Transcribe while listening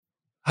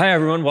Hi,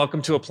 everyone.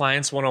 Welcome to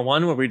Appliance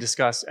 101, where we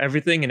discuss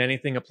everything and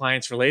anything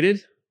appliance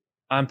related.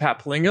 I'm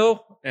Pat Palingo,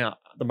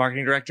 the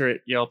marketing director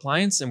at Yale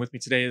Appliance, and with me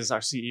today is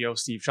our CEO,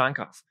 Steve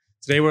Scheinkoff.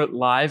 Today, we're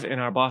live in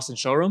our Boston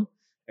showroom,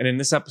 and in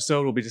this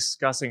episode, we'll be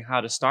discussing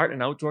how to start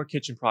an outdoor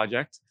kitchen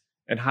project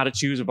and how to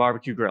choose a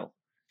barbecue grill.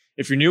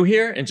 If you're new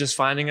here and just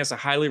finding us, I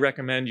highly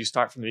recommend you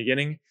start from the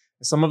beginning.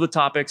 Some of the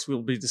topics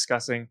we'll be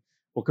discussing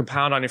will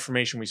compound on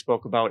information we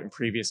spoke about in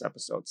previous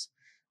episodes.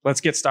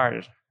 Let's get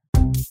started.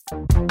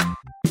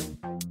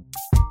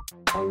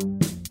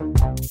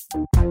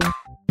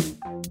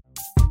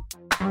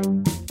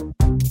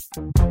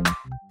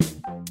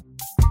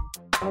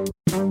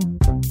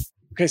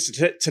 Okay,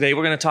 so today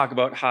we're going to talk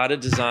about how to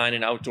design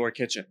an outdoor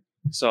kitchen.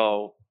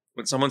 So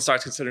when someone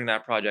starts considering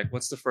that project,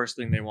 what's the first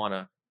thing they want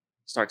to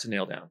start to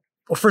nail down?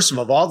 Well, first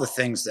of all the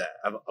things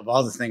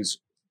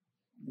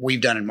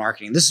we've done in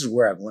marketing, this is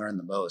where I've learned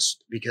the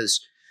most,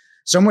 because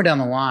somewhere down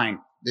the line,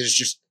 there's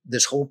just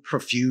this whole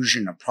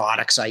profusion of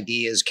products,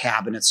 ideas,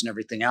 cabinets, and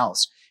everything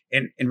else.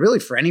 And really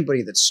for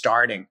anybody that's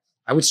starting,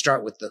 I would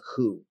start with the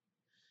who.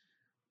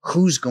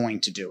 Who's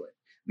going to do it?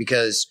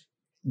 Because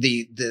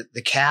the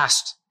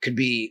cast could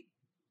be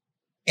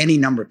any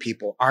number of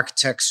people: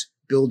 architects,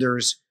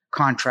 builders,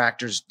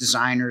 contractors,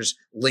 designers,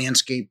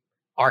 landscape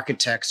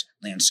architects,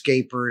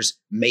 landscapers,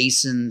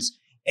 masons,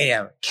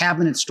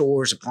 cabinet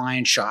stores,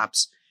 appliance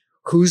shops.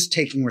 Who's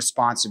taking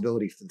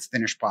responsibility for the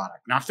finished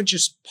product? Not for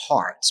just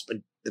parts, but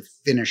the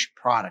finished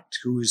product.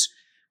 Who's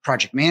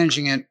project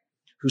managing it?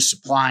 Who's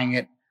supplying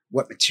it?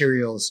 What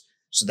materials?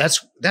 So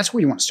that's where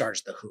you want to start,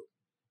 is the who.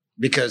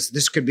 Because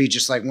this could be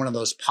just like one of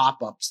those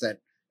pop-ups that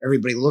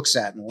everybody looks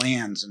at and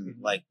lands and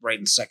like right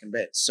in second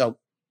base. So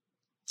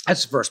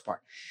that's the first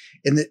part.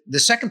 And the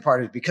second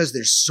part is, because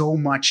there's so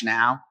much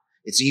now,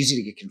 it's easy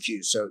to get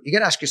confused. So you got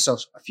to ask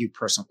yourself a few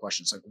personal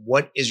questions, like,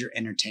 what is your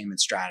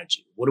entertainment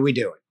strategy? What are we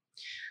doing?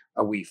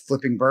 Are we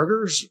flipping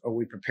burgers? Are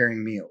we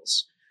preparing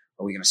meals?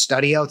 Are we going to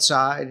study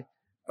outside?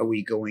 Are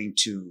we going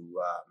to,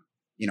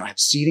 have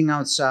seating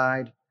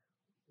outside?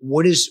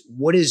 What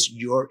is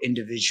your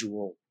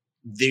individual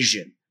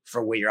vision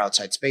for where your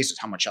outside space is?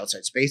 How much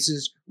outside space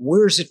is?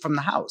 Where is it from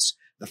the house?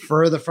 The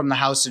further from the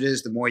house it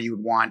is, the more you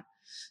would want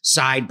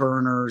side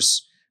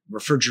burners,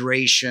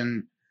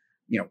 refrigeration,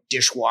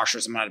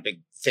 dishwashers. I'm not a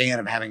big fan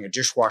of having a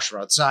dishwasher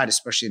outside,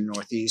 especially in the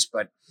Northeast,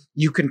 but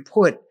you can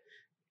put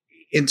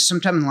in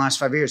sometime in the last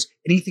 5 years,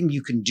 anything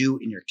you can do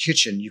in your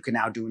kitchen, you can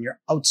now do in your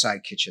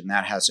outside kitchen.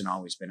 That hasn't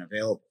always been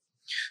available.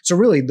 So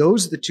really,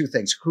 those are the two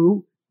things: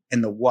 who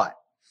and the what,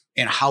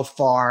 and how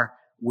far,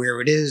 where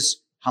it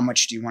is, how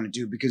much do you want to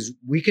do? Because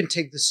you could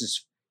take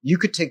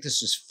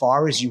this as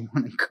far as you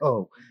want to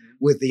go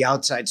with the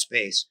outside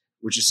space,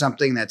 which is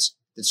something that's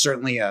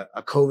certainly a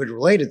COVID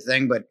related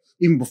thing. But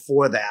even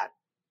before that,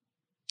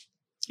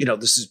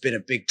 this has been a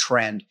big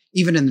trend.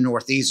 Even in the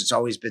Northeast, it's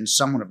always been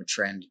somewhat of a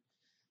trend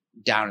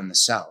down in the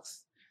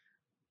South.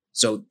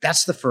 So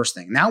that's the first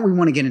thing. Now we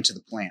want to get into the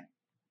planning,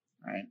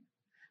 right?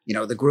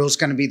 The grill's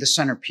going to be the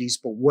centerpiece,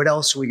 but what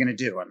else are we going to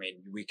do? I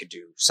mean, we could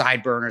do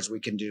side burners. We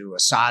can do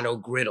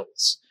asado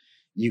griddles.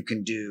 You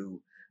can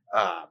do,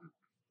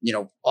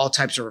 all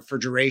types of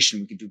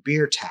refrigeration. We can do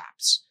beer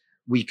taps.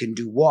 We can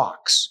do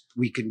woks.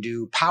 We can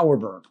do power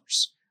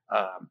burners.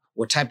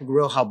 What type of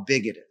grill, how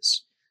big it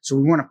is. So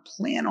we want to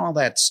plan all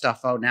that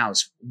stuff out now,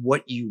 is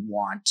what you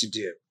want to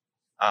do.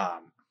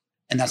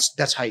 And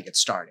that's how you get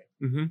started.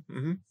 Mm-hmm,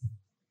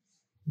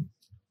 mm-hmm.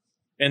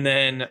 And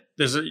then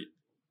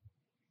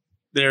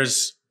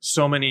there's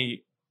so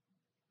many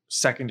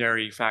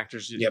secondary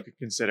factors you could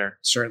consider.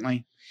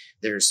 Certainly.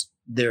 There's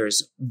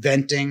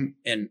venting,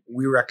 and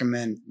we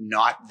recommend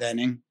not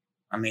venting.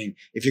 I mean,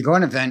 if you're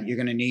going to vent, you're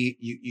going to need,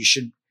 you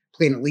should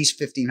plan at least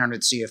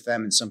 1500 CFM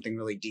and something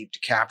really deep to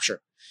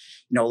capture.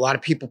 A lot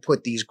of people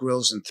put these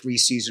grills in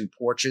 3-season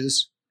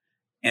porches,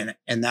 and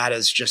that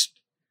is just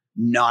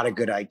not a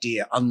good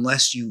idea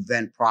unless you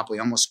vent properly.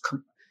 Almost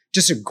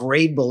just a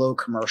grade below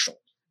commercial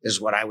is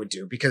what I would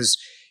do, because,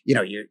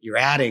 you're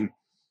adding,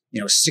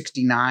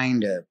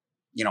 69 to,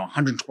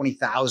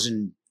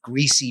 120,000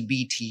 greasy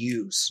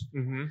BTUs.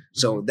 Mm-hmm.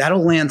 So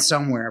that'll land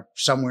somewhere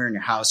in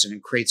your house, and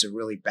it creates a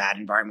really bad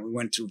environment. We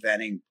went through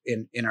venting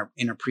in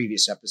our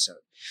previous episode.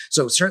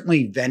 So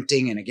certainly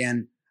venting, and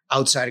again,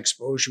 outside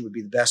exposure would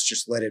be the best.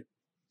 Just let it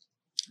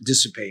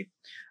dissipate.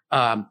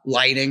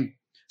 Lighting,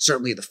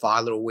 certainly the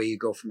farther away you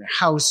go from your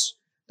house,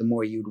 the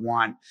more you'd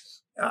want.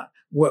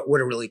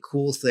 What a really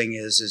cool thing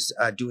is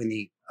doing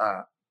the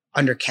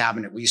under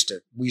cabinet. We used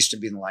to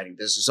be in the lighting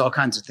business. All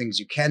kinds of things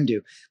you can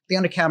do. The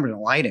under cabinet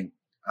lighting,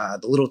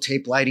 the little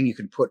tape lighting, you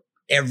can put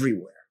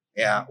everywhere.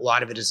 Yeah, a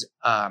lot of it is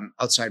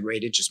outside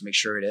rated. Just make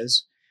sure it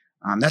is.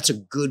 That's a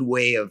good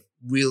way of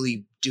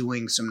really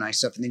doing some nice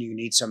stuff. And then you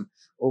need some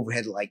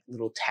overhead, like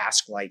little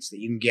task lights that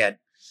you can get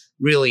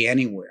really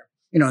anywhere.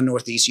 In the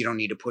Northeast, you don't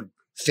need to put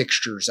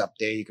fixtures up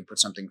there. You can put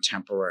something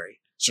temporary.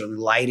 So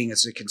lighting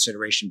is a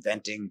consideration,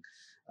 venting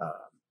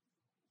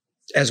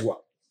as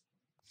well.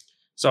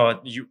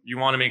 So you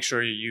want to make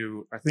sure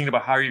you are thinking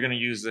about how you're going to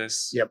use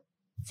this. Yep.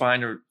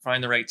 find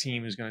the right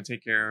team who's going to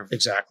take care of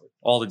Exactly.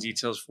 all the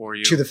details for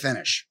you To the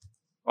finish.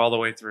 all the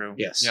way through.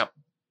 Yes. Yep.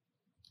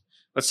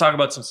 Let's talk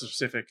about some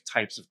specific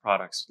types of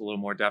products, a little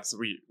more depth.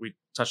 We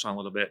touched on a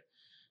little bit.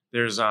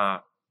 There's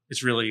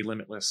it's really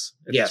limitless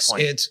at this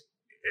point.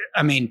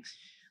 I mean,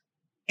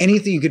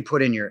 anything you could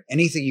put in your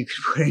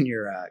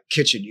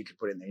kitchen, you could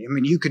put in there. I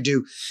mean, you could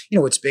do,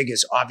 what's big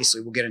is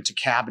obviously we'll get into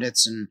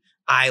cabinets and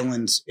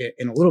islands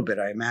in a little bit,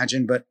 I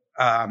imagine, but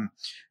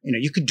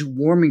you could do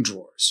warming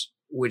drawers,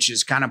 which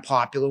is kind of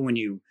popular when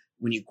you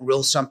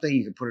grill something.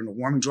 You can put it in a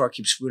warming drawer,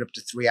 keeps food up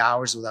to 3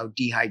 hours without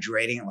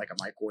dehydrating it like a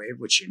microwave,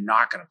 which you're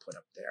not going to put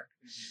up there.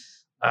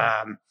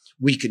 Mm-hmm.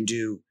 We can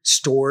do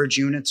storage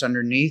units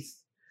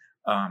underneath.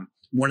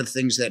 One of the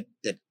things that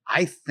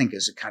I think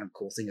is a kind of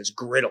cool thing is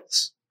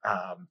griddles.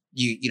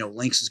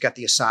 Lynx has got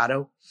the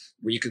Asado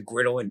where you could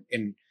griddle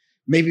and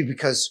maybe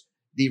because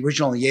the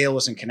original Yale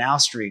was in Canal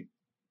Street,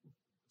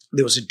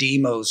 there was a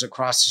Demos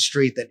across the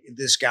street that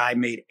this guy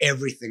made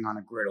everything on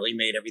a griddle. He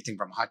made everything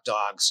from hot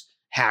dogs,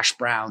 hash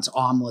browns,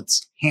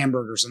 omelets,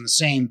 hamburgers on the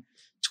same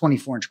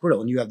 24-inch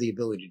griddle. And you have the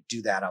ability to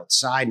do that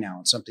outside now.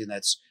 It's something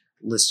that's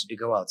listed to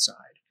go outside.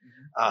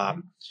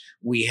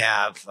 We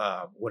have,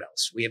 what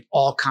else? We have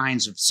all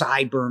kinds of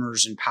side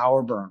burners and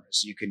power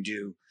burners. You can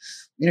do,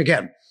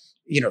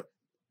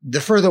 the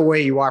further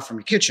away you are from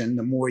your kitchen,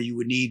 the more you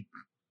would need,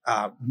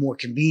 more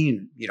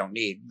convenient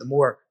the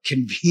more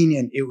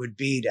convenient it would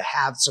be to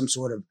have some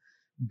sort of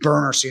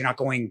burner so you're not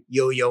going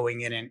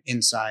yo-yoing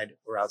inside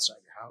or outside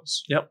your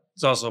house. Yep.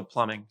 It's also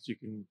plumbing. You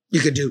can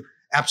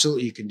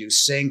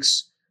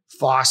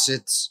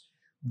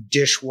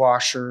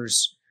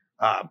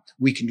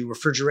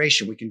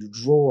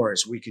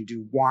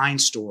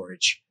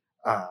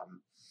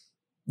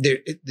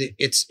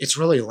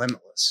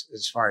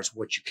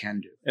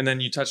And then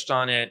you touched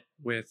on it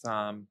with,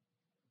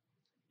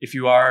 if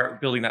you are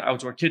building that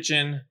outdoor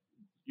kitchen,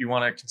 you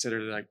want to consider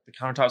like the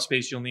countertop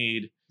space you'll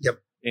need.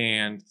 Yep.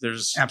 And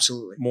there's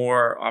absolutely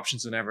more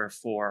options than ever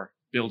for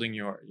building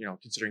your,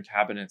 considering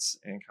cabinets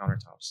and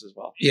countertops as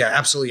well. Yeah,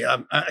 absolutely.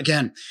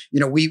 Again,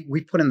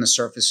 we put in the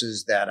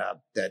surfaces that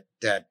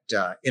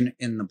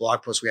in the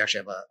blog post, we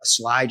actually have a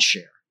slide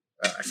share.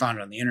 I found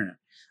it on the internet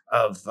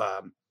of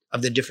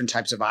the different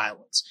types of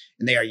islands,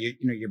 and they are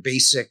your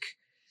basic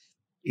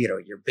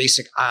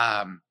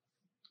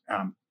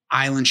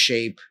island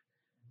shape,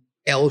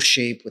 L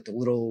shape with the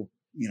little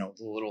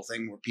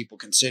thing where people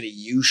can sit, a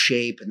U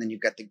shape, and then you've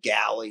got the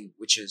galley,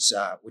 which is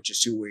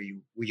where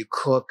you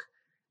cook.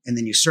 And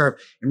then you serve.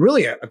 And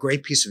really a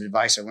great piece of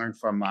advice I learned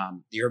from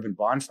the Urban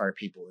Bonfire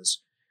people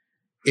is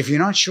if you're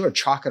not sure,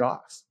 chalk it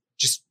off.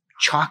 Just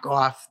chalk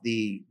off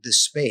the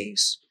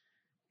space.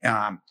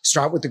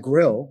 Start with the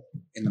grill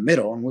in the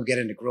middle, and we'll get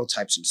into grill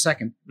types in a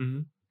second.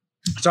 Mm-hmm.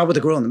 Start with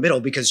the grill in the middle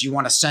because you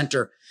want to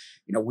center.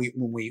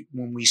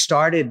 When we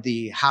started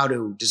the how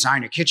to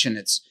design your kitchen,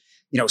 it's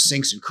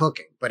sinks and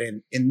cooking. But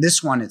in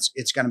this one,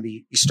 it's going to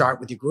be you start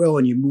with your grill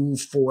and you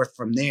move forth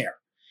from there.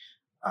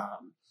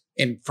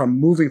 And from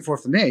moving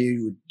forth from there,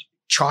 you would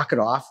chalk it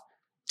off,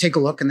 take a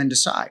look, and then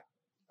decide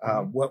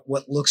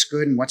what looks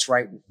good and what's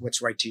right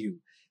to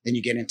you. Then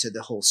you get into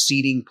the whole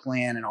seating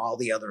plan and all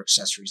the other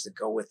accessories that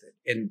go with it,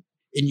 and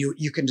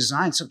you can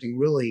design something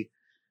really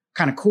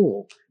kind of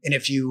cool. And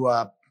if you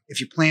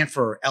plan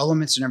for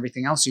elements and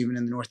everything else, even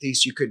in the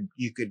Northeast, you could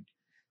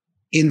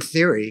in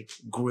theory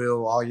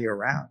grill all year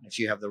round if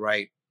you have the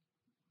right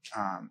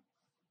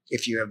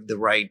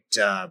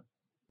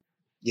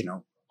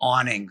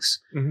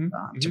awnings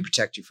to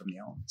protect you from the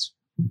elements.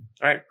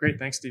 All right, great.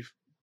 Thanks, Steve.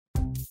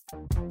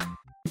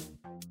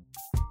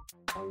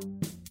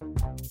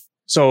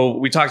 So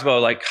we talked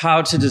about like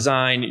how to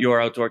design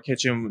your outdoor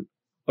kitchen.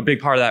 A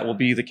big part of that will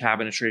be the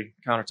cabinetry,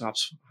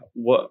 countertops.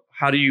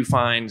 How do you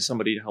find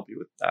somebody to help you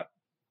with that?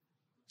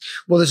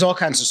 Well, there's all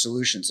kinds of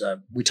solutions.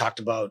 We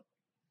talked about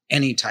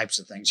any types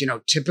of things.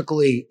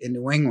 Typically in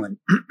New England,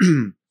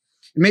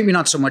 maybe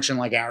not so much in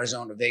like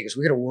Arizona, Vegas,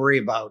 we got to worry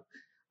about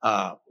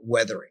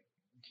weathering.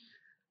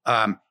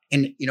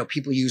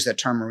 People use that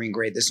term marine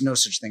grade. There's no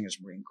such thing as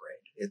marine grade.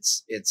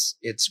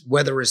 It's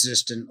weather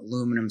resistant,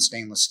 aluminum,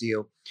 stainless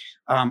steel.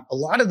 A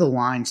lot of the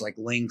lines like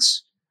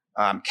Lynx,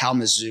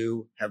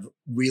 Kalamazoo have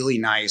really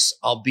nice,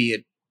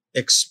 albeit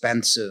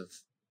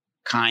expensive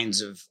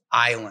kinds of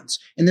islands.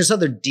 And there's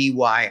other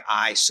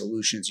DIY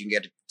solutions. You can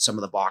get at some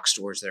of the box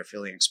stores that are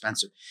fairly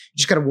expensive. You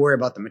just got to worry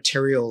about the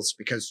materials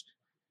because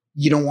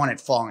you don't want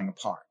it falling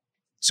apart.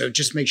 So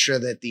just make sure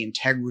that the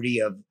integrity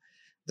of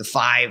the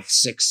 $500,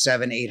 $600,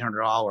 $700,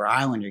 $800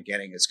 island you're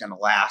getting is going to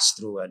last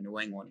through a New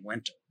England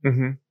winter.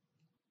 Mm-hmm.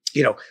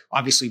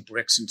 Obviously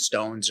bricks and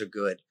stones are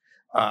good.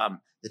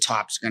 The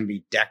top's going to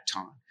be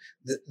Decton.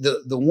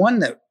 The one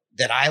that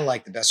I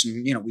like the best,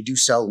 and we do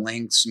sell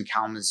Lynx and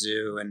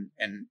Kalamazoo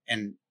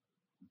and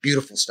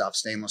beautiful stuff,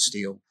 stainless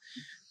steel,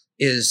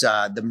 is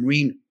the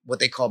marine, what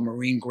they call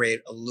marine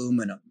grade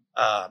aluminum,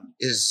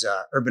 is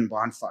Urban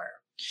Bonfire,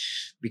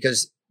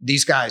 because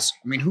these guys,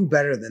 who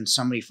better than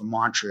somebody from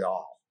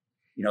Montreal?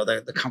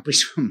 The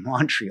company's from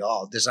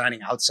Montreal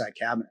designing outside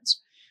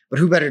cabinets, but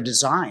who better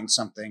design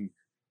something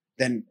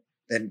than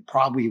than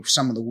probably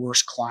some of the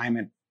worst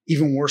climate,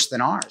 even worse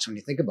than ours when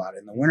you think about it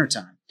in the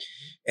wintertime.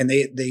 And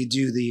they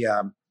do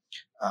the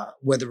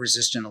weather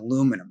resistant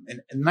aluminum.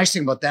 And the nice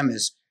thing about them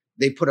is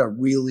they put a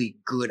really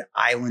good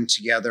island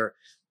together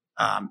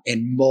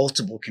in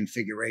multiple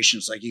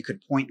configurations. Like you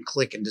could point and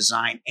click and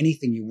design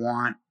anything you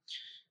want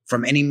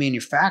from any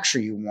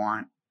manufacturer you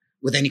want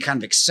with any kind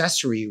of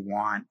accessory you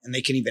want. And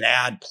they can even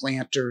add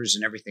planters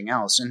and everything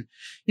else. And,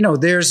 you know,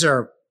 theirs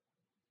are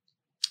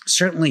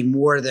certainly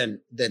more than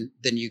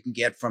you can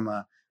get from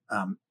a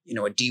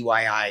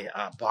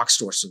DIY box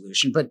store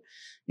solution. But,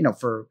 you know,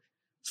 for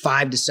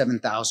 $5,000 to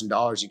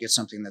 $7,000, you get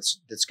something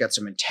that's got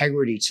some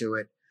integrity to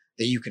it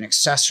that you can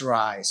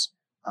accessorize.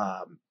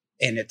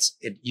 And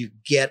you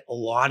get a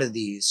lot of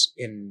these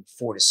in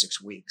 4 to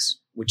 6 weeks,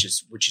 which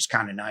is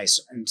kind of nice.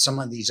 And some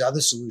of these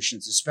other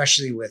solutions,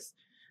 especially with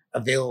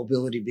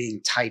availability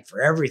being tight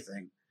for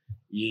everything,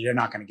 you're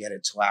not going to get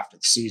it till after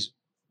the season.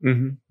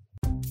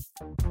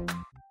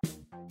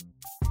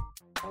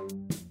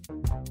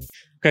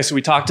 Okay, so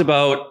we talked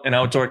about an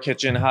outdoor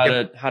kitchen, how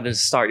to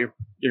start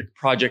your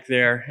project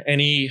there.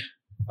 Any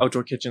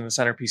outdoor kitchen, the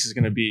centerpiece is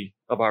going to be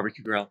a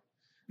barbecue grill.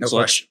 No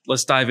question.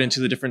 Let's dive into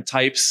the different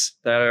types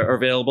that are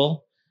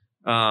available.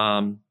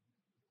 Common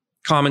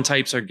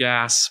types are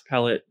gas,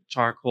 pellet,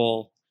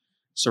 charcoal,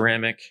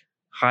 ceramic,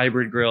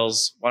 hybrid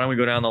grills. Why don't we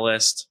go down the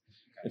list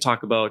and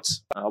talk about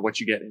what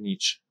you get in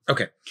each?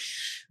 Okay.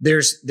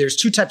 There's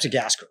 2 types of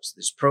gas grills.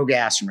 There's pro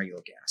gas and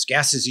regular gas.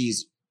 Gas is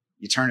easy.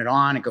 You turn it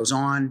on, it goes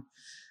on.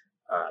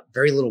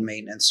 Very little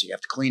maintenance. You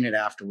have to clean it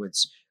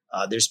afterwards.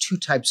 There's 2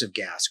 types of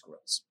gas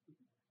grills.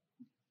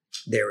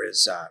 There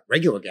is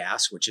regular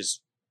gas, which is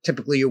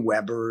typically your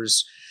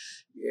Weber's,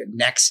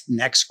 Next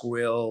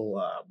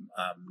Grill,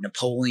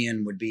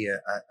 Napoleon would be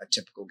a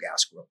typical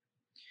gas grill.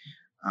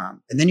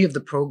 And then you have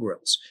the pro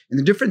grills. And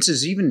the difference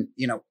is even,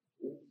 you know,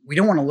 we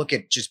don't want to look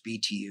at just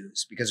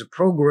BTUs, because a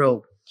pro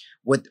grill,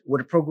 what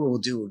a pro grill will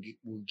do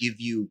will give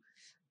you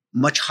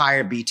much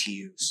higher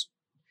BTUs.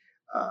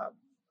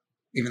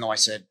 Even though I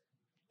said,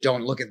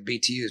 don't look at the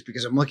BTUs,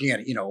 because I'm looking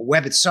at, you know, a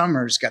Webbit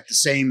Summers got the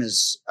same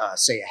as,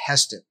 say, a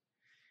Heston.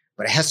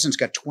 But a Heston's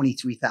got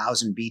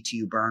 23,000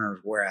 BTU burners,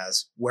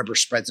 whereas Weber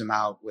spreads them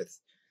out with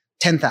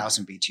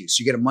 10,000 BTUs.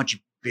 So you get a much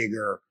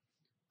bigger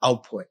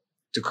output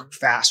to cook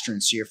faster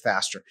and sear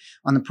faster.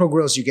 On the pro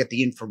grills, you get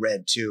the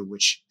infrared too,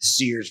 which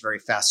sears very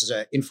fast.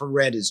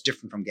 Infrared is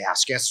different from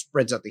gas. Gas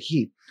spreads out the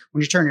heat.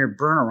 When you turn your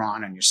burner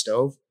on your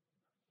stove,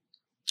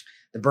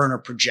 the burner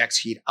projects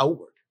heat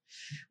outward.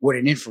 What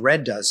an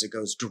infrared does, it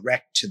goes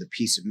direct to the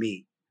piece of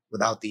meat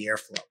without the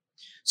airflow.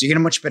 So you get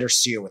a much better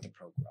sear with a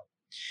pro grill.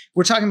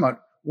 We're talking about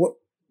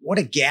what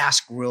a gas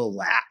grill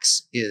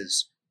lacks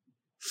is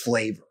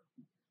flavor.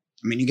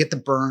 I mean, you get the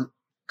burnt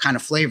kind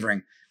of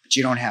flavoring, but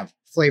you don't have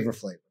flavor.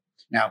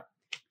 Now,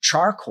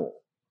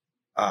 charcoal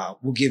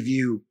will give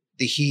you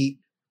the heat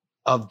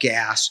of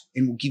gas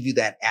and will give you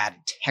that added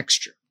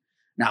texture.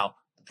 Now,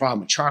 the problem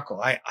with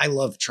charcoal, I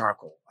love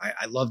charcoal.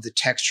 I love the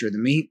texture of the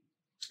meat.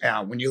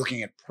 When you're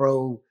looking at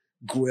pro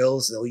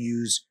grills, when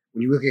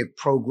you're looking at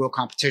pro grill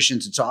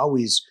competitions, it's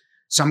always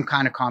some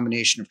kind of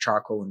combination of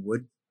charcoal and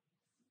wood.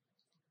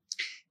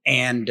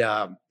 And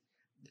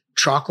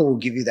charcoal will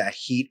give you that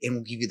heat and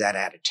will give you that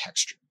added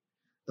texture.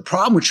 The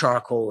problem with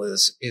charcoal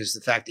is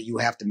the fact that you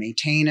have to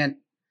maintain it,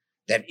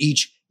 that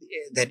each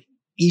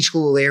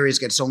little area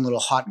gets its own little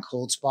hot and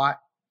cold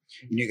spot,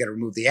 and you got to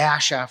remove the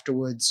ash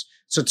afterwards.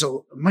 So it's a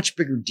much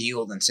bigger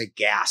deal than, say,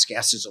 gas.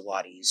 Gas is a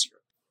lot easier.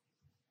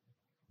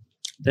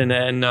 And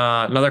then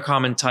another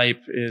common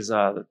type is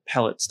the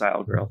pellet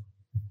style grill.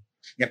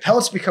 Yeah,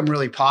 pellets become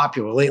really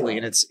popular lately,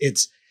 and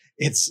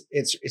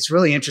it's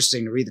really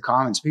interesting to read the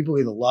comments. People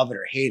either love it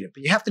or hate it,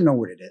 but you have to know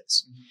what it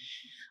is. Mm-hmm.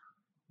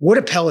 What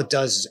a pellet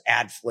does is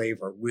add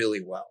flavor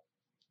really well.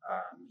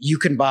 You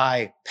can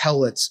buy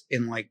pellets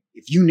in, like,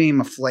 if you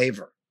name a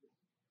flavor,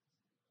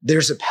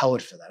 there's a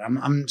pellet for that.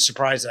 I'm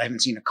surprised that I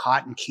haven't seen a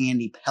cotton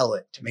candy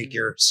pellet to make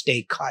your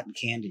steak cotton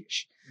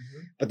candy-ish.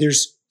 Mm-hmm. But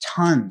there's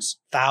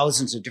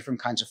thousands of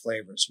different kinds of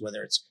flavors,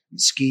 whether it's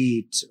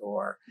mesquite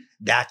or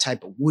that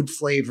type of wood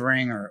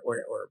flavoring or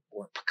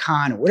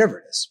pecan or whatever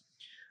it is.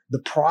 The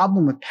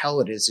problem with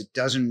pellet is it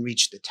doesn't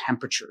reach the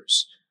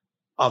temperatures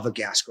of a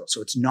gas grill.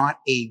 So it's not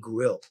a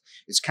grill.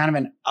 It's kind of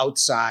an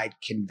outside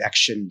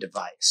convection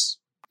device.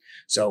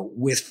 So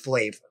with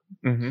flavor.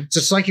 Mm-hmm. So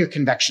it's like your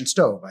convection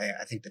stove.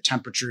 I think the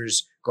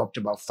temperatures go up to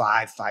about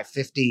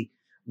 550,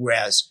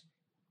 whereas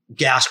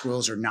gas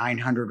grills are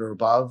 900 or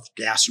above,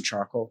 gas and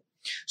charcoal.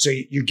 So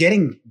you're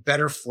getting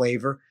better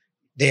flavor.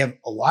 A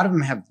lot of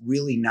them have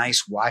really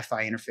nice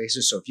Wi-Fi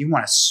interfaces. So if you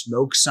want to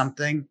smoke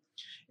something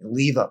and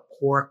leave a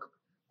pork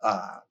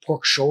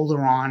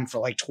shoulder on for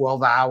like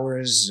 12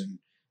 hours and,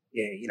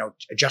 you know,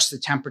 adjust the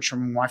temperature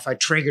from Wi-Fi,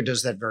 Traeger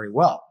does that very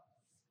well.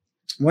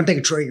 One thing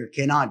a Traeger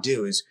cannot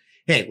do is,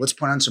 hey, let's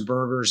put on some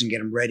burgers and get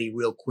them ready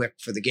real quick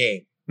for the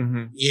game.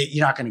 Mm-hmm.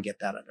 You're not going to get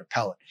that under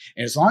pellet.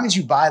 And as long as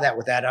you buy that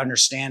with that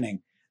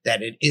understanding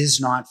that it is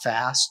not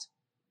fast,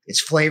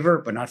 it's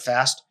flavor, but not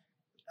fast,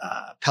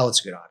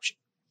 pellet's a good option.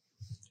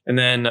 And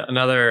then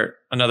another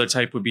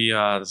type would be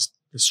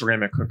The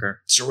ceramic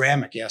cooker.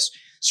 Ceramic, yes.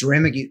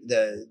 Ceramic,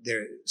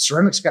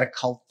 ceramic's got a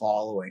cult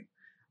following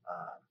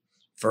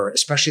for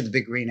especially the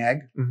Big Green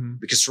Egg,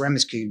 because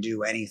ceramics can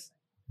do anything.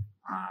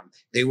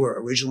 They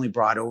were originally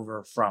brought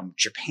over from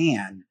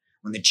Japan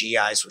when the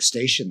GIs were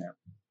stationed there.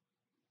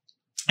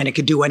 And it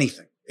could do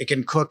anything. It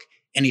can cook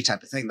any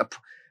type of thing.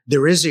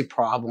 There is a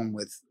problem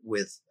with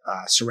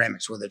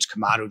ceramics, whether it's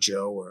Kamado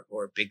Joe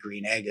or Big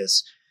Green Egg,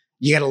 is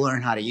you got to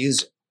learn how to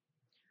use it.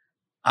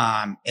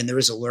 And there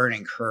is a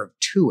learning curve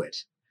to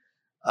it.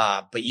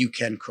 But you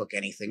can cook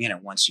anything in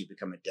it once you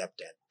become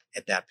adept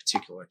at that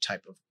particular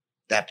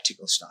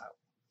style.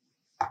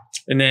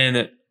 And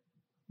then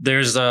there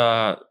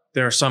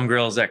are some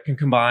grills that can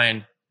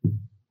combine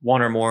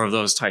one or more of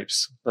those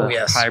types.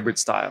 Hybrid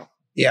style.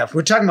 Yeah, if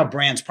we're talking about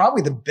brands,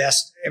 probably the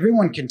best. We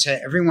can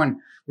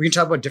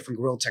talk about different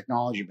grill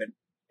technology, but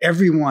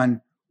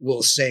everyone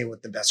will say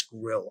what the best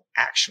grill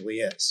actually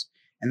is,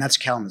 and that's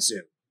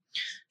Kalamazoo.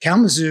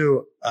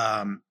 Kalamazoo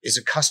is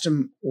a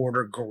custom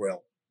order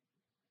grill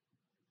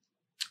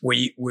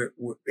where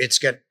it's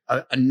got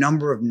a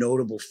number of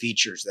notable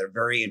features that are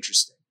very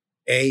interesting.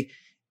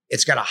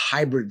 It's got a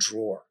hybrid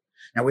drawer.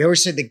 Now, we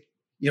always say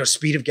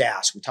speed of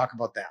gas. We talk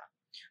about that.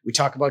 We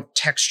talk about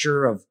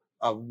texture of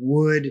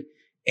wood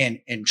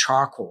and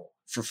charcoal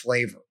for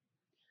flavor.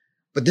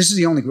 But this is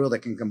the only grill that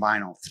can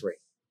combine all three.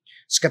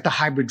 It's got the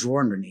hybrid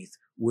drawer underneath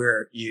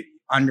where you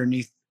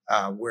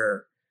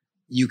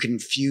can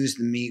fuse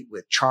the meat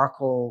with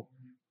charcoal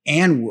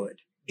and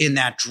wood in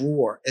that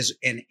drawer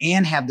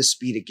and have the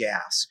speed of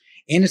gas.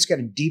 And it's got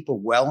a deeper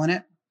well in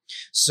it.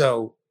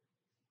 So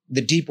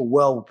the deeper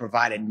well will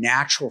provide a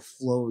natural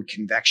flow of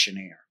convection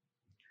air.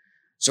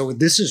 So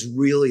this is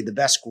really the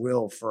best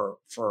grill for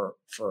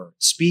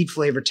speed,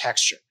 flavor,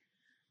 texture.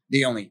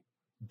 The only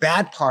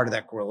bad part of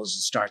that grill is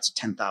it starts at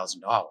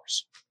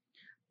 $10,000.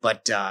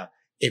 But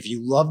if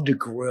you love to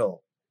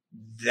grill,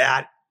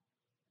 that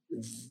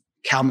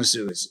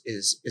Kalamazoo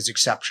is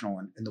exceptional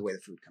in the way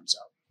the food comes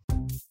out.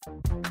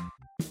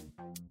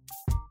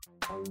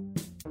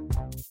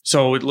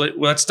 So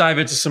let's dive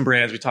into some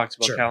brands. We talked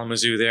about Sure.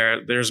 Kalamazoo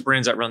there. There's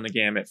brands that run the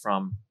gamut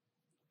from,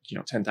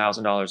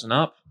 $10,000 and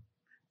up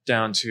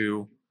down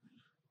to,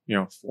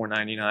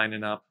 $499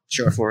 and up.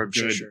 Sure. For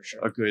Sure.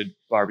 a good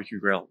barbecue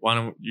grill. Why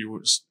don't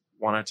you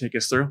want to take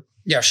us through?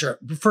 Yeah, sure.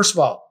 But first of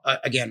all,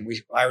 again,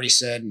 I already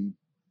said and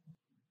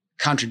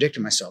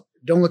contradicted myself.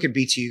 Don't look at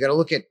BTU. You got to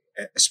look at,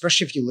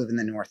 especially if you live in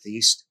the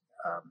Northeast,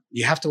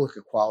 you have to look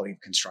at quality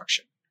of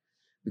construction,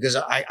 because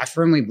I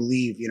firmly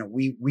believe,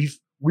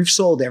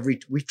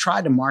 we've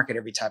tried to market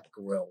every type of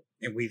grill,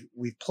 and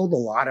we've pulled a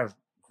lot of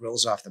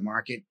grills off the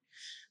market.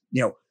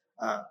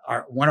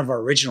 One of our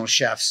original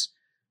chefs,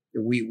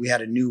 we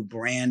had a new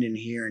brand in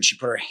here, and she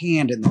put her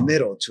hand in the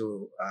middle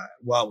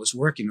while it was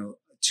working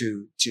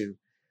to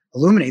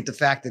illuminate the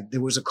fact that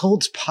there was a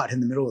cold spot in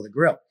the middle of the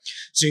grill.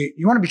 So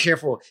you want to be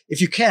careful if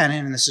you can,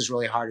 and this is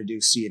really hard to do,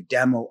 see a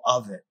demo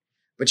of it,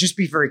 but just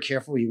be very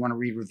careful. You want to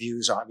read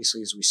reviews,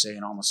 obviously, as we say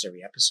in almost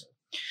every episode.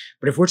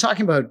 But if we're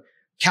talking about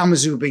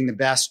Kalamazoo being the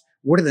best,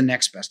 what are the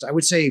next best? I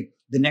would say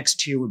the next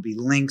tier would be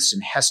Lynx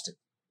and Heston.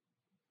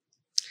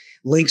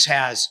 Lynx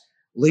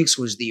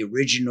was the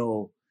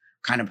original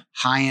kind of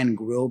high-end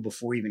grill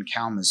before even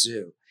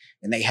Kalamazoo.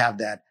 And they have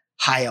that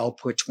high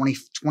output,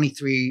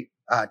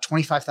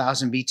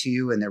 25,000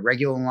 BTU in their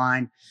regular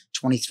line,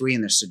 23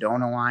 in their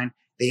Sedona line.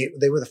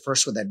 They were the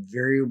first with that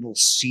variable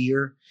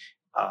sear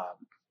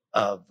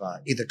of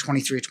either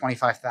 23 or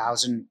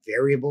 25,000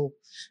 variable.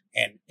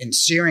 And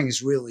searing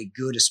is really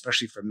good,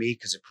 especially for me,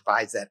 because it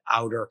provides that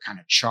outer kind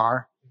of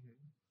char.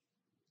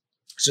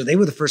 So they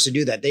were the first to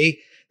do that.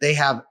 They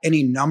have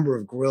any number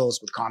of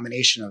grills with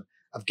combination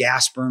of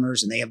gas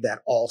burners, and they have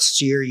that all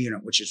sear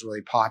unit, which is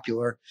really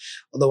popular.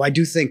 Although I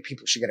do think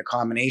people should get a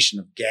combination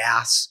of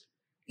gas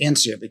and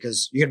sear,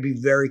 because you got to be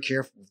very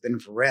careful with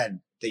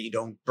infrared that you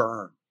don't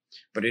burn,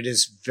 but it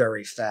is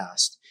very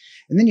fast.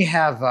 And then you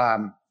have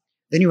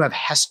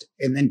Heston,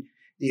 and then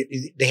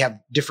they have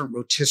different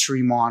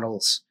rotisserie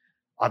models.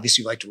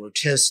 Obviously, you like to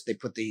rotisserie. They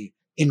put the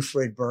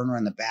infrared burner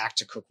in the back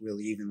to cook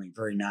really evenly.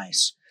 Very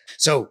nice.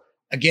 So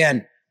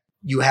again,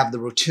 you have the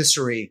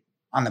rotisserie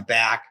on the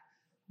back,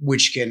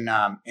 which can,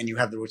 and you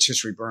have the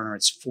rotisserie burner.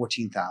 It's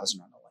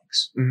 14,000 on the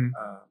Lynx.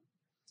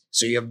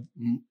 So you have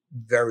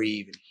very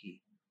even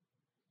heat.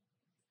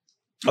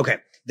 Okay.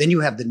 Then you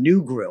have the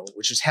new grill,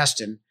 which is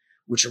Heston,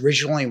 which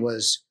originally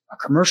was a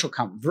commercial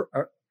company.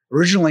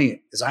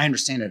 Originally, as I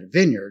understand it, a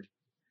vineyard,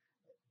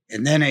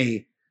 and then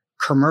a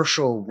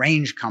commercial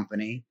range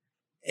company,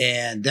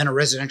 and then a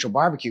residential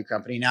barbecue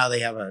company. Now they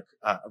have a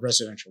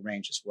residential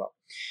range as well.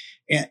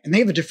 And they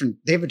have a different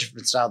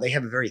style. They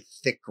have a very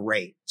thick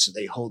grate, so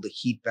they hold the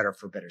heat better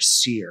for better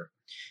sear.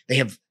 They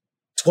have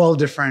 12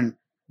 different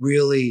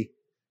really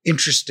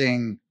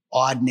interesting,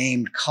 odd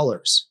named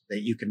colors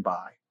that you can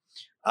buy.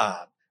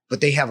 But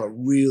they have a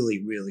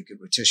really, really good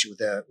rotisserie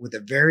with a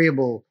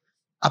variable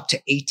up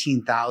to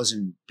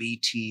 18,000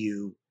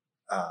 BTU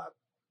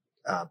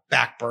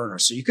back burner.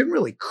 So you can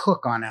really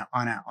cook on a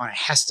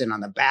Heston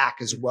on the back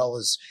as well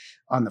as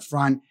on the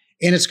front.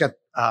 And it's got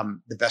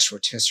the best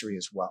rotisserie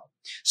as well.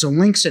 So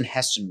Lynx and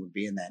Heston would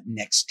be in that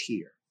next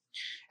tier.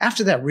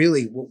 After that,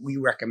 really, what we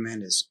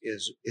recommend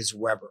is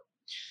Weber,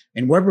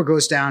 and Weber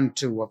goes down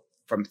to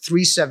from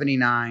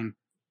 $379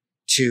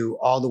 to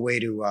all the way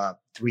to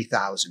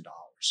 $3,000.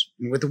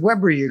 And with the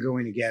Weber, you're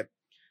going to get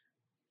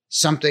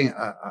something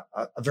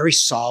a very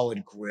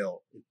solid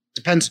grill. It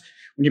depends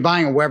when you're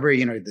buying a Weber.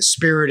 The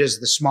Spirit is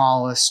the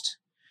smallest,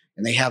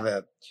 and they have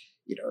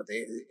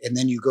and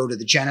then you go to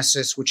the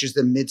Genesis, which is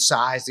the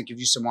mid-size that gives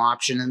you some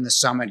option, and the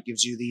Summit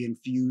gives you the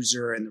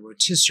infuser and the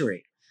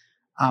rotisserie.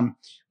 But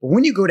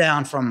when you go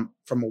down from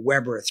a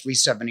Weber at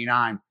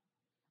 $379,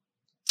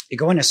 you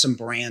go into some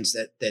brands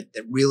that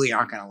really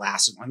aren't going to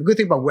last as long. The good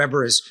thing about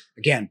Weber is,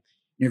 again,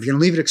 if you're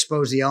going to leave it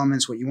exposed to the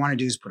elements, what you want to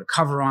do is put a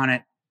cover on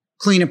it,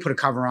 clean and put a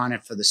cover on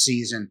it for the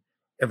season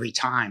every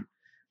time.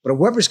 But a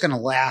Weber's going to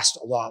last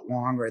a lot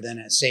longer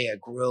than, say, a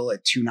grill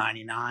at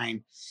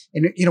 $299.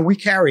 And, we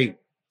carry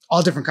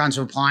all different kinds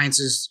of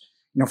appliances,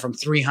 from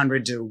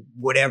 $300 to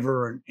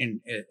whatever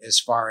as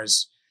far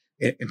as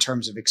in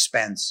terms of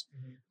expense.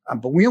 Mm-hmm.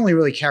 But we only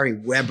really carry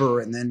Weber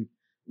and then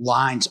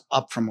lines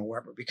up from a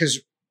Weber,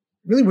 because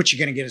really what you're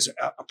going to get is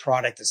a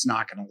product that's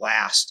not going to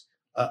last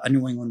a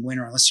New England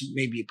winter unless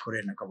maybe you put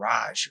it in a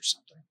garage or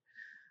something.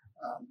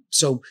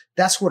 So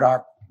that's what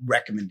our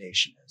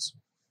recommendation is.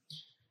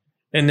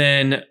 And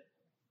then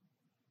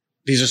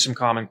these are some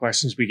common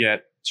questions we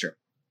get. Sure.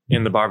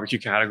 In the barbecue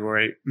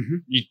category.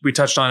 Mm-hmm. We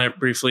touched on it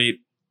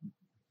briefly.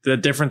 The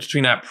difference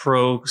between that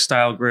pro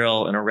style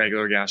grill and a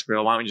regular gas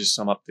grill. Why don't we just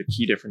sum up the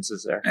key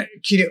differences there?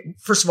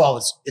 First of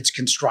all, it's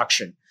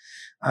construction.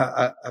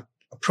 A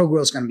pro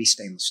grill is going to be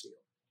stainless steel,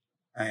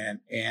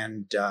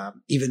 and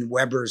even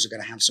Weber's are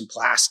going to have some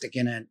plastic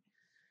in it,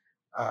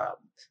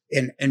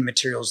 and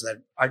materials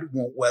that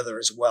won't weather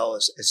as well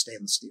as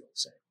stainless steel,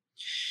 say.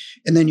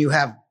 And then you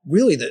have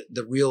really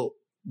the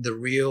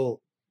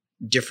real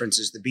difference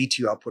is the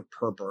BTU output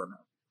per burner.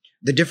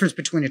 The difference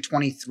between a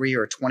 23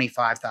 or a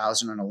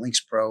 25,000 on a Lynx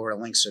Pro or a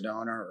Lynx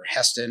Sedona or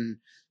Heston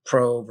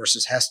Pro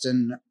versus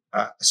Heston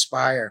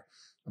Aspire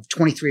of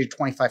 23 to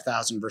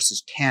 25,000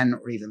 versus 10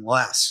 or even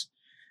less.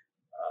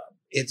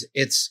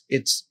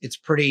 It's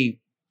pretty,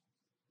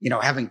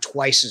 having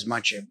twice as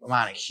much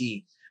amount of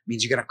heat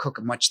means you're going to cook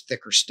a much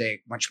thicker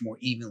steak, much more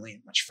evenly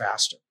and much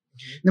faster.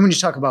 Mm-hmm. And then when you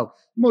talk about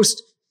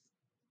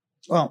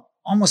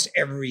almost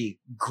every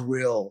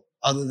grill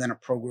other than a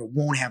pro grill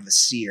won't have the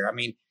sear. I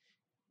mean,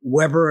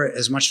 Weber,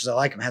 as much as I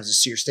like them, has a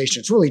sear station.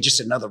 It's really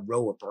just another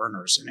row of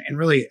burners. And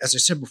really, as I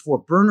said before,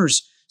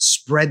 burners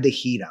spread the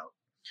heat out,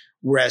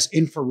 whereas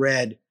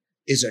infrared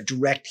is a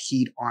direct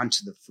heat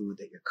onto the food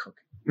that you're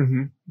cooking.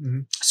 Mm-hmm.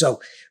 Mm-hmm.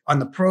 So on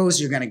the pros,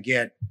 you're going to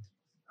get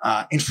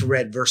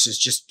infrared versus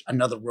just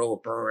another row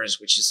of burners,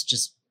 which is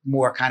just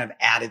more kind of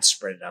added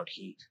spread out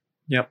heat.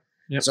 Yep.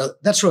 So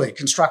that's really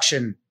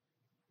construction,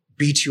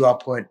 BTU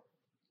output,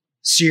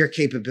 sear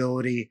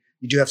capability.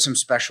 You do have some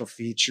special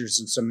features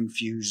and some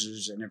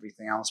infusers and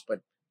everything else,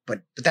 but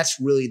that's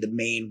really the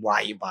main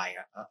why you buy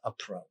a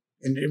pro.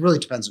 And it really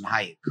depends on how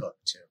you cook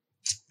too.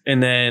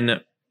 And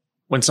then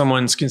when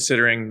someone's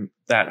considering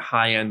that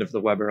high end of the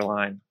Weber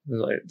line,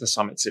 like the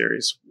Summit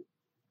series,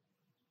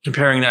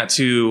 comparing that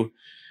to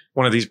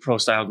one of these pro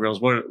style grills,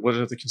 what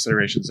are the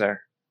considerations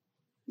there?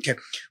 Okay.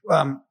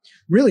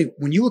 Really,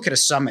 when you look at a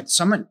Summit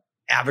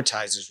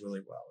advertises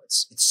really well.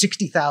 It's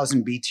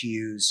 60,000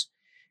 BTUs.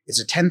 It's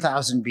a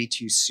 10,000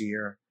 BTU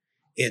sear.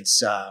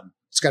 It's got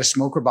a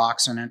smoker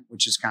box in it,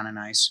 which is kind of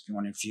nice if you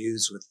want to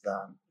infuse with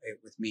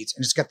meats,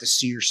 and it's got the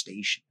sear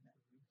station.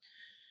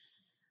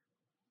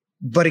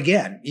 But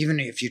again, even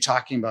if you're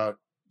talking about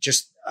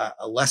just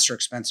a lesser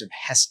expensive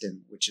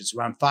Heston, which is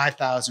around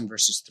 5,000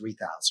 versus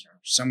 3,000, or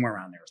somewhere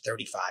around there,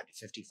 35 to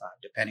 55,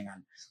 depending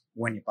on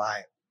when you buy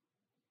it.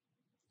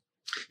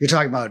 You're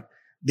talking about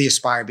the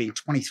Aspire being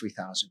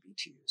 23,000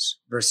 BTUs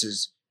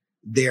versus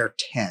their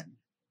 10.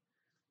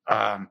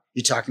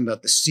 You're talking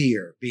about the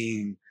sear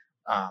being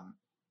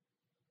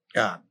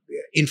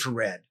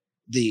infrared.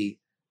 The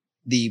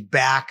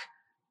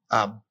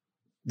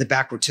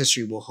back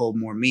rotisserie will hold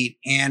more meat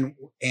and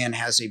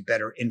has a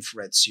better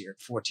infrared sear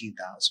at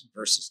 14,000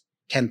 versus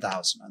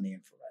 10,000 on the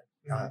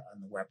infrared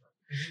on the Weber.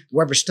 Mm-hmm. The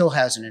Weber still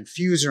has an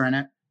infuser in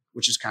it,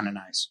 which is kind of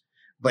nice.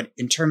 But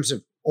in terms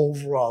of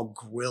overall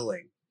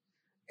grilling,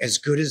 as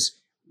good as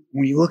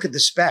when you look at the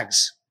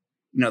specs,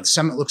 the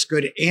Summit looks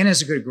good and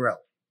is a good grill.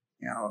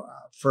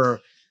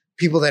 For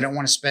people that don't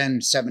want to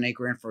spend $7-8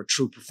 grand for a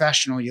true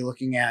professional, you're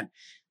looking at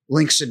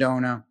Lynx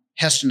Sedona,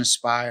 Heston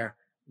Aspire,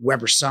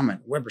 Weber Summit.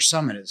 Weber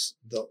Summit is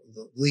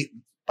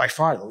by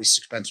far the least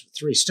expensive of the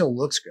three. Still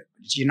looks good,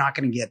 but you're not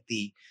going to get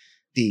the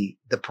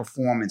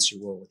performance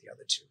you will with the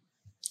other two.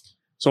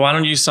 So why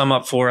don't you sum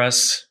up for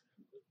us?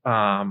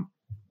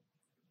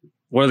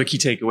 What are the key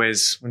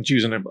takeaways when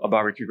choosing a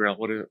barbecue grill?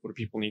 What do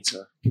people need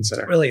to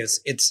consider? Really,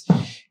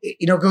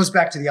 it goes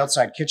back to the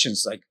outside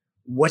kitchens. Like,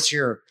 what's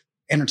your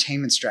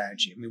entertainment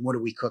strategy? I mean, what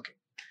are we cooking?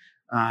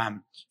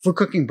 If we're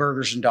cooking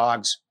burgers and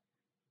dogs,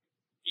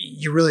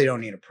 you really don't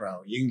need a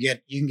pro. You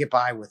can get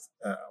by with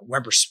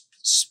Weber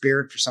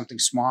Spirit for something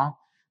small,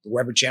 The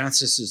Weber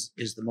Genesis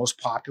is the most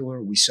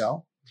popular we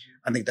sell.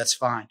 I think that's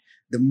fine.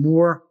 The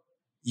more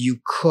you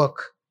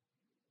cook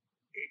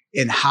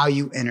and how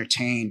you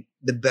entertain,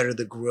 the better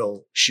the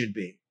grill should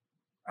be.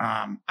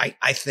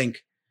 I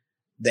think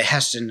the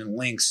Heston and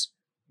Lynx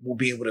will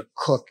be able to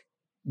cook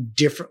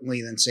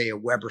differently than, say, a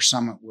Weber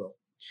Summit will.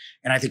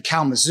 And I think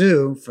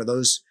Kalamazoo, for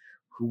those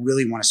who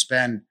really want to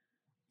spend,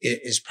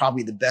 is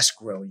probably the best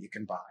grill you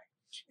can buy.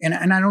 And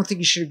I don't think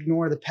you should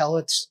ignore the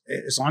pellets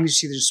as long as you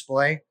see the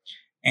display.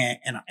 And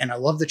I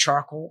love the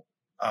charcoal.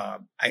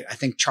 I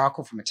think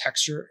charcoal from a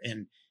texture,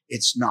 and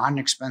it's not an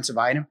expensive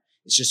item.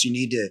 It's just you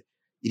need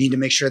to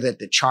make sure that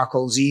the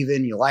charcoal's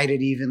even, you light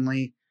it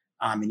evenly,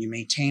 and you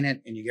maintain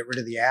it, and you get rid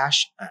of the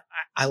ash.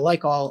 I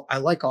like all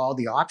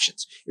the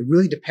options. It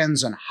really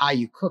depends on how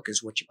you cook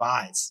is what you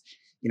buy. It's,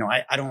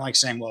 I don't like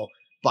saying, well,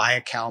 buy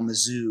a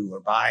Kalamazoo or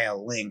buy a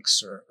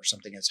Lynx or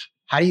something. It's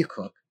how do you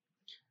cook?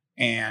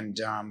 And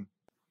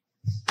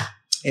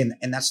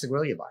that's the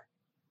grill you buy.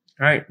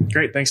 All right.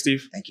 Great. Thanks,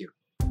 Steve. Thank you.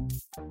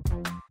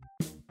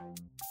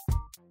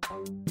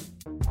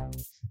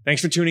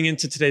 Thanks for tuning in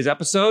to today's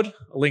episode.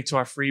 A link to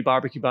our free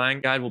barbecue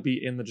buying guide will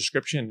be in the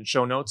description and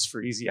show notes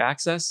for easy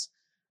access.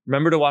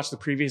 Remember to watch the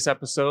previous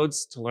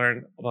episodes to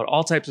learn about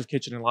all types of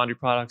kitchen and laundry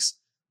products,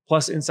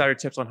 plus insider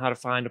tips on how to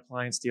find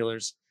appliance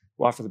dealers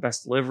who offer the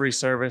best delivery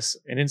service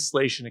and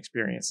installation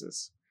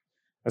experiences.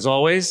 As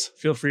always,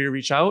 feel free to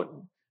reach out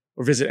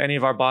or visit any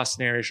of our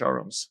Boston area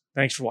showrooms.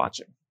 Thanks for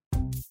watching.